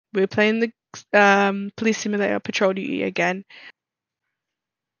We're playing the police simulator patrol duty again.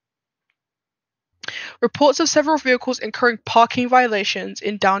 Reports of several vehicles incurring parking violations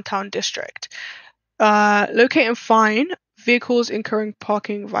in downtown district. Locate and fine vehicles incurring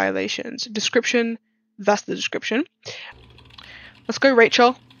parking violations. Description, that's the description. Let's go,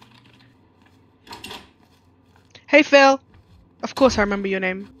 Rachel. Hey, Phil. Of course I remember your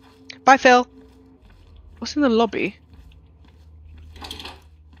name. Bye, Phil. What's in the lobby?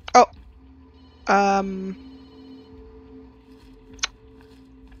 Oh.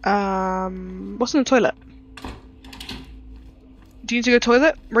 What's in the toilet? Do you need to go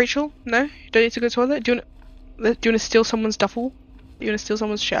toilet, Rachel? No? You don't need to go toilet? Do you wanna steal someone's duffel? Do you wanna steal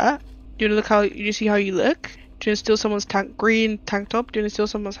someone's shirt? Do you wanna see how you look? Do you wanna steal someone's green tank top? Do you wanna steal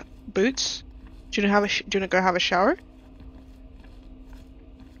someone's boots? Do you wanna go have a shower?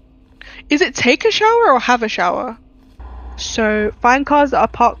 Is it take a shower or have a shower? So, find cars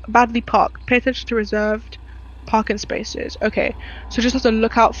that are badly parked. Pay attention to reserved parking spaces. Okay, so just have to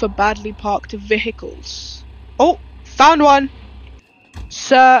look out for badly parked vehicles. Oh, found one!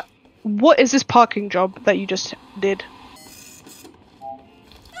 Sir, what is this parking job that you just did?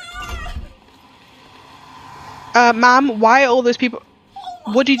 Ma'am, why are all those people...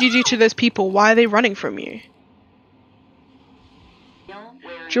 What did you do to those people? Why are they running from you?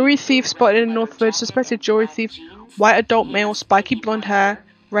 Jewelry thief spotted in Northwood. Suspected jewelry thief. White adult male, spiky blonde hair,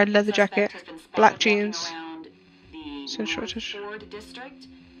 red leather jacket, black jeans. Suspected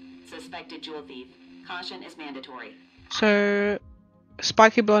jewel thief. Caution is mandatory. So,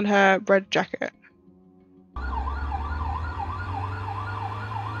 spiky blonde hair, red jacket.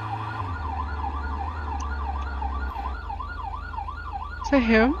 Is that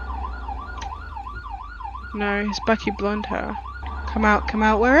him? No, he's spiky blonde hair. Come out,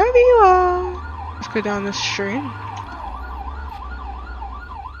 wherever you are. Let's go down this street.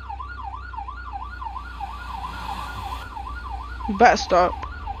 You better stop.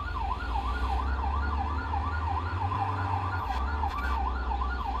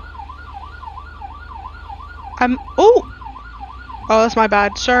 Oh, that's my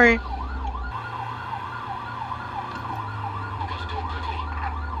bad. Sorry.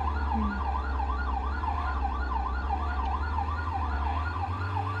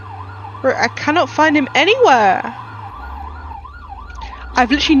 Bro, I cannot find him anywhere. I've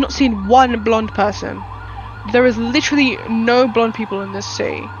literally not seen one blonde person. There is literally no blonde people in this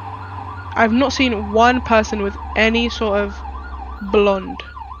city. I've not seen one person with any sort of blonde.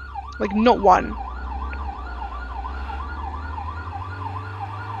 Like, not one.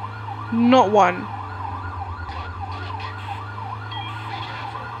 Not one.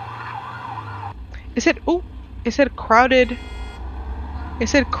 It said crowded. It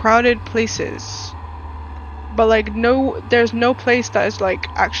said crowded places. But like there's no place that is like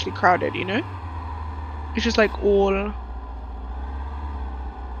actually crowded, you know? It's just like all.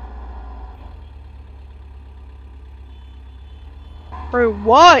 Bro,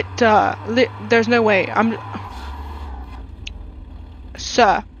 what? There's no way.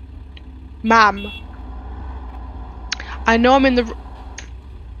 Sir. Ma'am. I know I'm in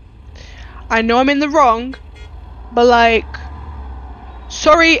the wrong, but like,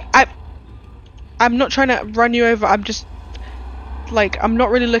 sorry, I'm not trying to run you over. I'm just like, I'm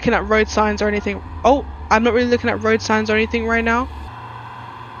not really looking at road signs or anything. Oh, I'm not really looking at road signs or anything right now.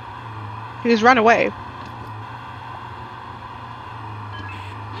 He just ran away.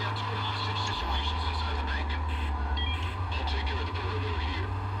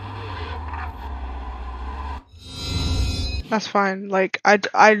 That's fine. Like,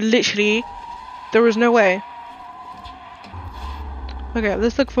 I literally, there was no way. Okay,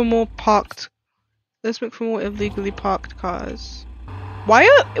 let's look for more let's look for more illegally parked cars. Why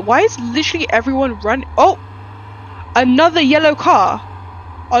is literally everyone running? Oh! Another yellow car!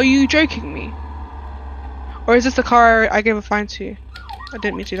 Are you joking me? Or is this the car I gave a fine to? I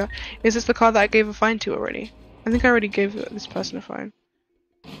didn't mean to do that. Is this the car that I gave a fine to already? I think I already gave this person a fine.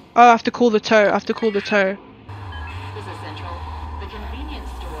 Oh, I have to call the tow. I have to call the tow. This is Central. The convenience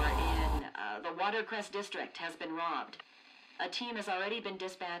store in the Watercrest district has been robbed. A team has already been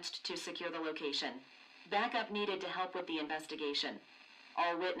dispatched to secure the location. Backup needed to help with the investigation.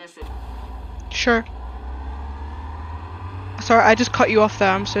 All witnesses... Sure. Sorry, I just cut you off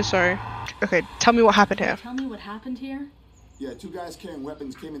there. I'm so sorry. Okay, tell me what happened here. Tell me what happened here? Yeah, two guys carrying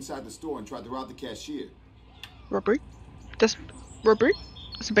weapons came inside the store and tried to rob the cashier. Robbery? That's robbery?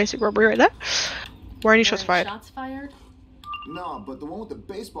 That's a basic robbery right there. Were any shots fired? Shots fired? No, but the one with the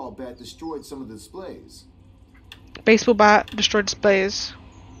baseball bat destroyed some of the displays. Baseball bat destroyed displays.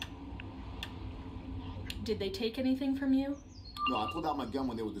 Did they take anything from you? No, I pulled out my gun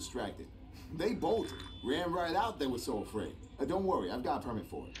when they were distracted. They bolted. Ran right out, they were so afraid. Don't worry, I've got a permit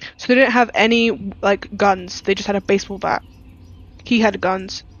for it. So they didn't have any, like, guns. They just had a baseball bat. He had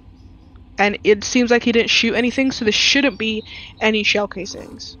guns. And it seems like he didn't shoot anything, so there shouldn't be any shell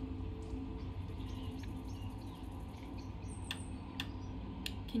casings.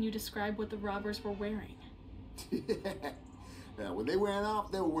 Can you describe what the robbers were wearing? Yeah, when they ran off,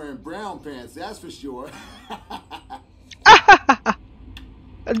 they were wearing brown pants, that's for sure.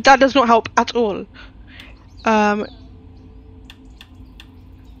 That does not help at all. I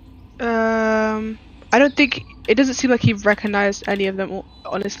don't think it doesn't seem like he recognized any of them,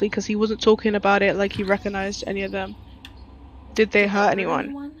 honestly, because he wasn't talking about it like he recognized any of them. Did they hurt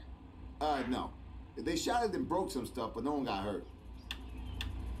anyone? No. They shot it and broke some stuff, but no one got hurt.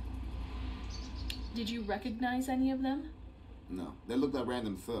 Did you recognize any of them? No, they looked like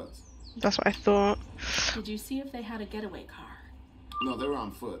random thugs. That's what I thought. Did you see if they had a getaway car? No, they were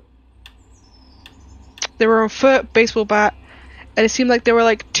on foot. They were on foot, baseball bat, and it seemed like there were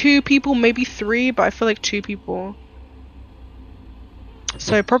like 2 people, maybe 3, but I feel like 2 people.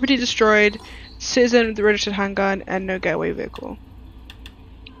 So property destroyed, citizen with the registered handgun, and no getaway vehicle.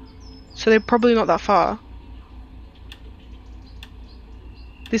 So they're probably not that far.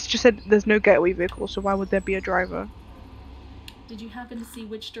 This just said there's no getaway vehicle, so why would there be a driver? Did you happen to see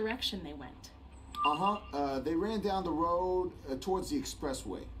which direction they went? They ran down the road towards the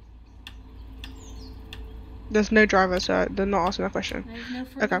expressway. There's no driver, so they're not asking that question. I have no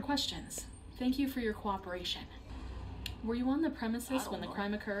further questions. Thank you for your cooperation. Were you on the premises when the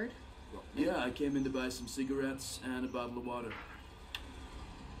crime occurred? Yeah, I came in to buy some cigarettes and a bottle of water.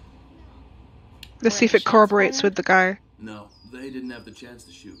 Let's see if it corroborates with the guy. No, they didn't have the chance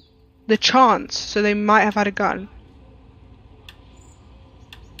to shoot. The chance, so they might have had a gun.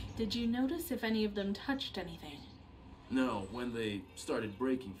 Did you notice if any of them touched anything? No, when they started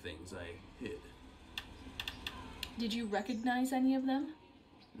breaking things, I hid. Did you recognize any of them?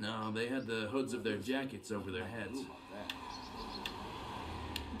 No, they had the hoods of their jackets over their heads.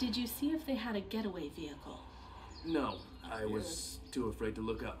 Did you see if they had a getaway vehicle? No, I was too afraid to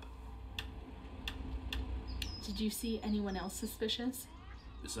look up. Did you see anyone else suspicious?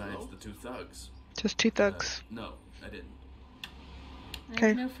 Besides the 2 thugs. Just 2 thugs. No, I didn't. I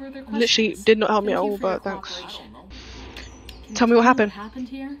have no further questions. Literally did not help me at Thank you all, for your but thanks. cooperation. Can Tell you me what happened. What happened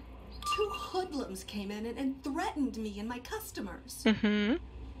here? 2 hoodlums came in and threatened me and my customers. What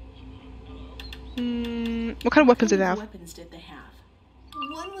kind of weapons did they have? Weapons did they have?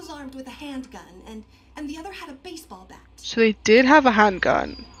 One was armed with a handgun and the other had a baseball bat. So they did have a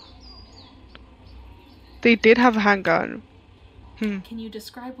handgun. They did have a handgun. Can you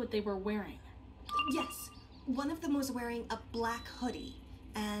describe what they were wearing? Yes. One of them was wearing a black hoodie,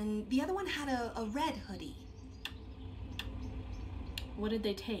 and the other one had a red hoodie. What did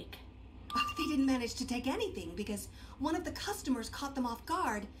they take? They didn't manage to take anything because one of the customers caught them off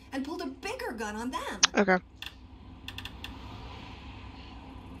guard and pulled a bigger gun on them. Okay.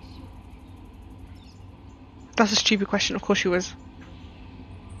 That's a stupid question. Of course she was.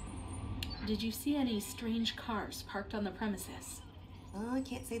 Did you see any strange cars parked on the premises? I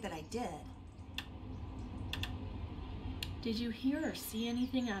can't say that I did. Did you hear or see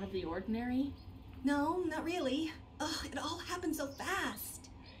anything out of the ordinary? No, not really. Ugh, it all happened so fast.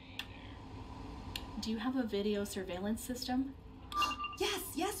 Do you have a video surveillance system?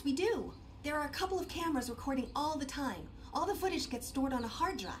 Yes, we do. There are a couple of cameras recording all the time. All the footage gets stored on a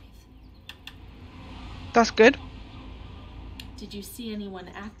hard drive. That's good. Did you see anyone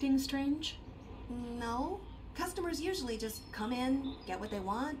acting strange? No. Customers usually just come in, get what they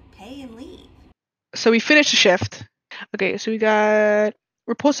want, pay, and leave. So we finished the shift. Okay, so we got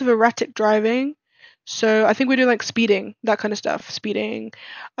reports of erratic driving. So I think we're doing like speeding, that kind of stuff. Speeding.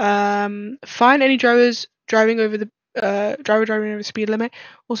 Find any drivers driving over the driving over the speed limit.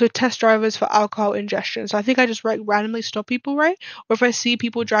 Also test drivers for alcohol ingestion. So I think I just randomly stop people, right? Or if I see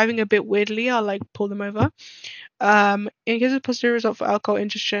people driving a bit weirdly, I'll like pull them over. In case of positive result for alcohol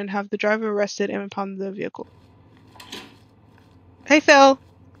ingestion, have the driver arrested and impound the vehicle. Hey Phil.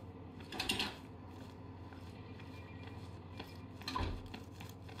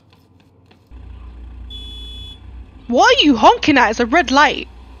 What are you honking at? It's a red light,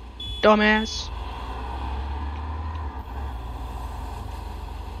 dumbass.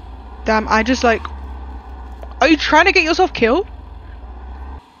 Damn, I just like... Are you trying to get yourself killed?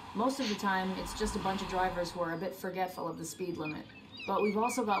 Most of the time, it's just a bunch of drivers who are a bit forgetful of the speed limit. But we've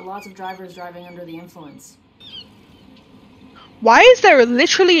also got lots of drivers driving under the influence. Why is there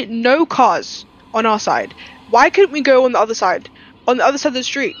literally no cars on our side? Why couldn't we go on the other side? On the other side of the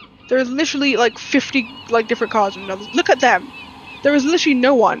street. There's literally like 50 like different cars on the other. Look at them. There is literally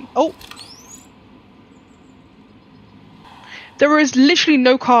no one. Oh. There is literally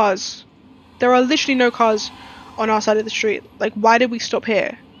no cars. There are literally no cars on our side of the street. Like, why did we stop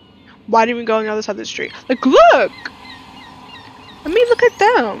here? Why didn't we go on the other side of the street? Like, look! I mean, look at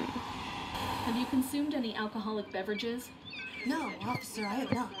them. Have you consumed any alcoholic beverages? No, officer, I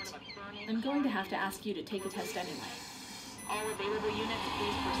have not. I'm going to have to ask you to take a test anyway. All available units,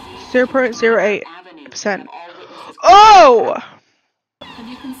 please proceed. 0.08%. Oh! Have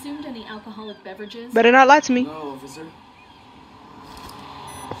you consumed any alcoholic beverages? Better not lie to me. No, officer.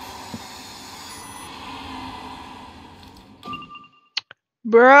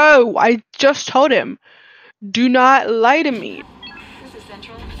 Bro, I just told him. Do not lie to me. This is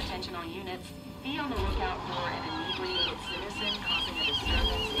Central. Attention all units. Be on the lookout for an inebriated citizen causing a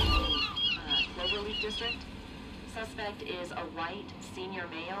disturbance in the Cloverleaf district. Suspect is a white senior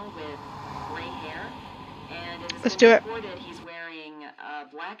male with gray hair, and it Let's has do been it. reported he's wearing a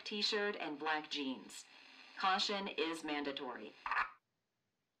black t-shirt and black jeans. Caution is mandatory.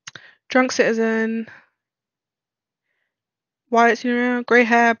 Drunk citizen. White senior, grey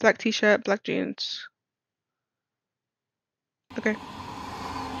hair, black t-shirt, black jeans. Okay.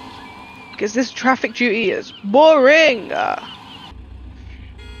 Because this traffic duty is boring.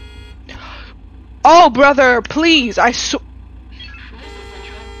 Oh, brother, please.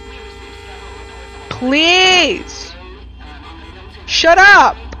 Please. Shut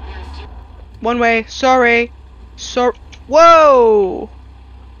up. One way. Sorry. Whoa.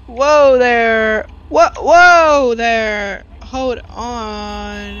 Whoa there. Whoa there. Hold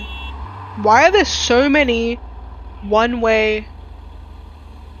on. Why are there so many one-way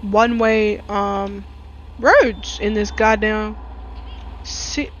roads in this goddamn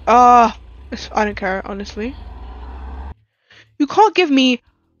I don't care, honestly. You can't give me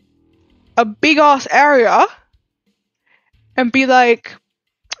a big ass area and be like,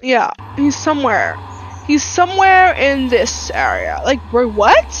 yeah, he's somewhere in this area. Like, bro,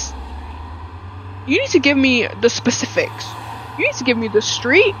 what? You need to give me the specifics. You need to give me the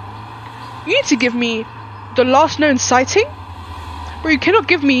street. You need to give me the last known sighting. Bro, you cannot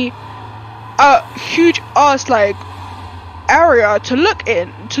give me a huge ass like area to look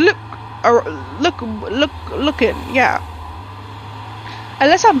in, look in. Yeah.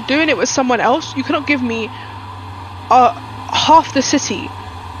 Unless I'm doing it with someone else, you cannot give me half the city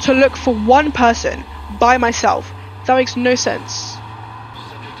to look for one person by myself. That makes no sense.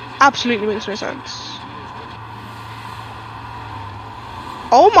 Absolutely makes no sense.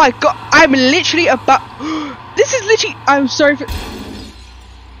 Oh my god, I'm literally about this is literally, I'm sorry for,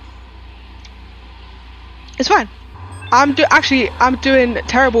 it's fine. I'm doing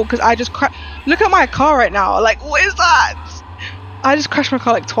terrible because I just look at my car right now. Like, what is that? I just crashed my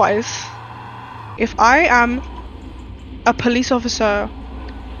car like twice. If I am a police officer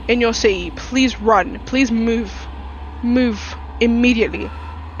in your city, please run. Please move immediately.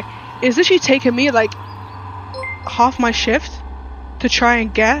 It's literally taken me like half my shift to try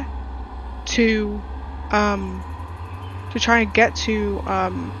and get to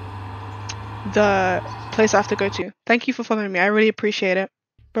the place I have to go to. Thank you for following me. I really appreciate it.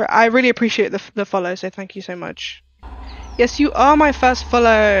 But I really appreciate the follow, so thank you so much. Yes, you are my first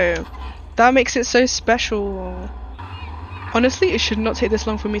follow. That makes it so special. Honestly, it should not take this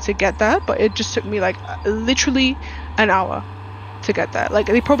long for me to get there, but it just took me like literally an hour to get there. Like,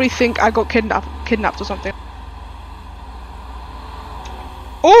 they probably think I got kidnapped or something.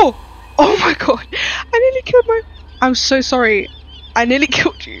 Oh! Oh my god! I nearly killed I'm so sorry. I nearly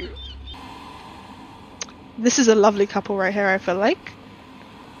killed you. This is a lovely couple right here, I feel like.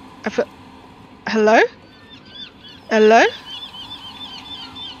 Hello? Hello?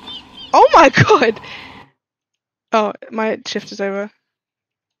 Oh my god! Oh, my shift is over.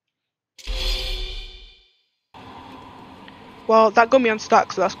 Well, that got me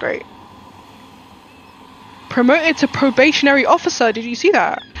unstuck, so that's great. Promoted to probationary officer, did you see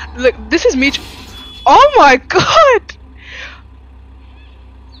that? Look, this is me. Oh my god!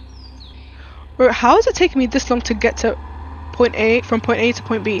 Bro, how is it taking me this long to get to point A, from point A to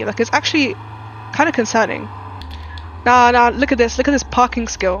point B? Like, it's actually kind of concerning. Nah, look at this parking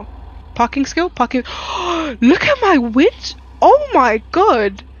skill. Parking. Look at my wind. Oh my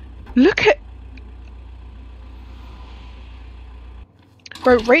god. Look at.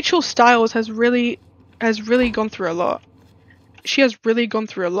 Bro, Rachel Stiles has really gone through a lot. She has really gone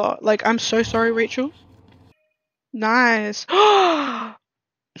through a lot. Like, I'm so sorry, Rachel. Nice. 100%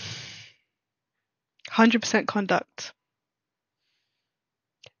 conduct.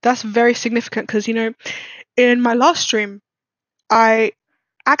 That's very significant because, you know, in my last stream, I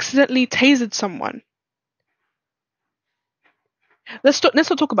accidentally tasered someone. let's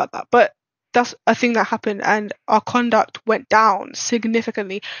not talk about that. But that's a thing that happened, and our conduct went down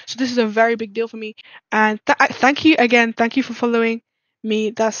significantly. So this is a very big deal for me. And thank you again. Thank you for following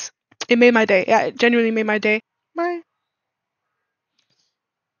me. It made my day. Yeah, it genuinely made my day. Bye.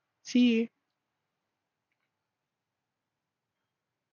 See you.